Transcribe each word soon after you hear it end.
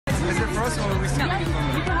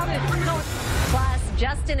Plus,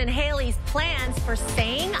 Justin and Hailey's plans for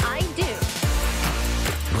saying I do.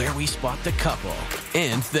 Where we spot the couple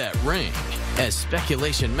and that ring. As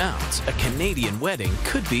speculation mounts, a Canadian wedding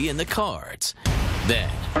could be in the cards.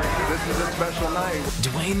 Then, this is a special night.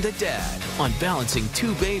 Dwayne the dad on balancing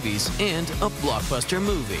 2 babies and a blockbuster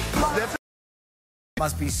movie.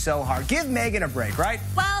 Must be so hard. Give Megan a break, right?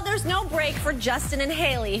 Well, there's no break for Justin and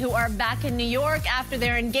Hailey, who are back in New York after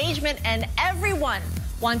their engagement, and everyone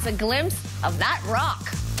wants a glimpse of that rock.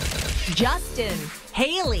 Justin,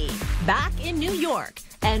 Hailey, back in New York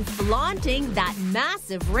and flaunting that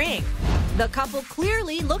massive ring. The couple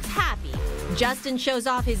clearly looks happy. Justin shows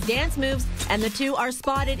off his dance moves, and the two are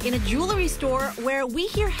spotted in a jewelry store where we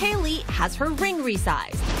hear Hailey has her ring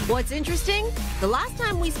resized. What's interesting, the last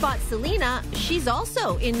time we spot Selena, she's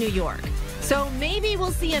also in New York. So maybe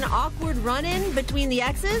we'll see an awkward run-in between the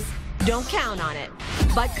exes? Don't count on it.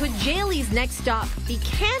 But could Jaylee's next stop be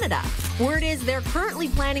Canada? Word is they're currently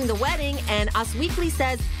planning the wedding, and Us Weekly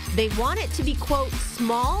says they want it to be, quote,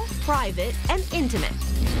 small, private, and intimate.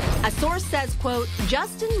 A source says, quote,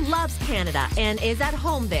 Justin loves Canada and is at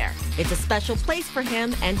home there. It's a special place for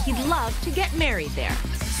him, and he'd love to get married there.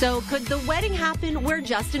 So could the wedding happen where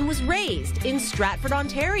Justin was raised, in Stratford,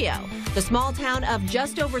 Ontario? The small town of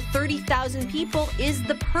just over 30,000 people is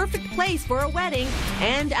the perfect place for a wedding,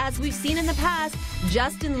 and as we've seen in the past,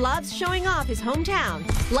 Justin loves showing off his hometown,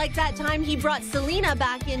 like that time he brought Selena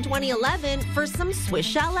back in 2011 for some Swiss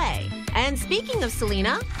chalet. And speaking of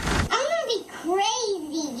Selena, I'm gonna be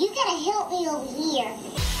crazy. You gotta help me over here.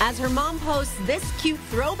 As her mom posts this cute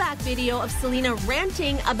throwback video of Selena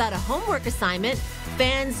ranting about a homework assignment,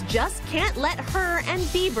 fans just can't let her and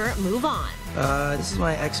Bieber move on. This is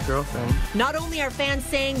my ex-girlfriend. Not only are fans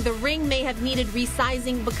saying the ring may have needed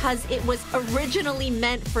resizing because it was originally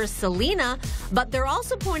meant for Selena, but they're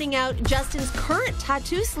also pointing out Justin's current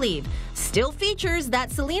tattoo sleeve still features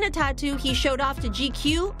that Selena tattoo he showed off to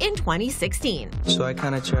GQ in 2016. So I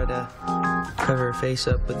kind of tried to cover her face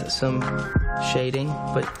up with some shading,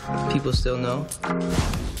 but people still know.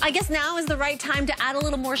 I guess now is the right time to add a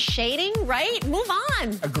little more shading, right? Move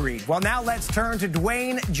on. Agreed. Well, now let's turn to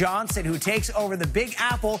Dwayne Johnson, who takes over the Big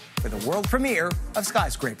Apple for the world premiere of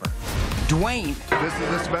Skyscraper. Dwayne. This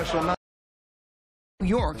is a special night. New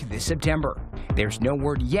York this September. There's no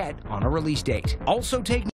word yet on a release date. Also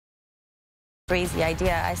take crazy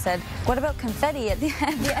idea. I said, what about confetti at the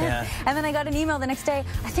end? Yeah. And then I got an email the next day.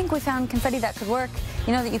 I think we found confetti that could work.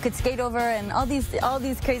 You know, that you could skate over and all these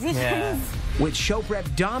crazy things. With show prep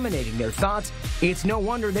dominating their thoughts, it's no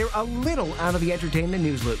wonder they're a little out of the entertainment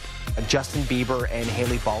news loop. Justin Bieber and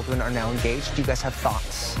Hailey Baldwin are now engaged. Do you guys have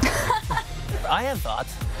thoughts? I have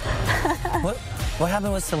thoughts. What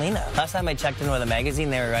happened with Selena? Last time I checked in with a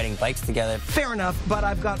magazine, they were riding bikes together. Fair enough, but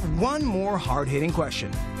I've got one more hard-hitting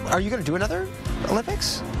question. Are you going to do another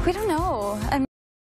Olympics? We don't know.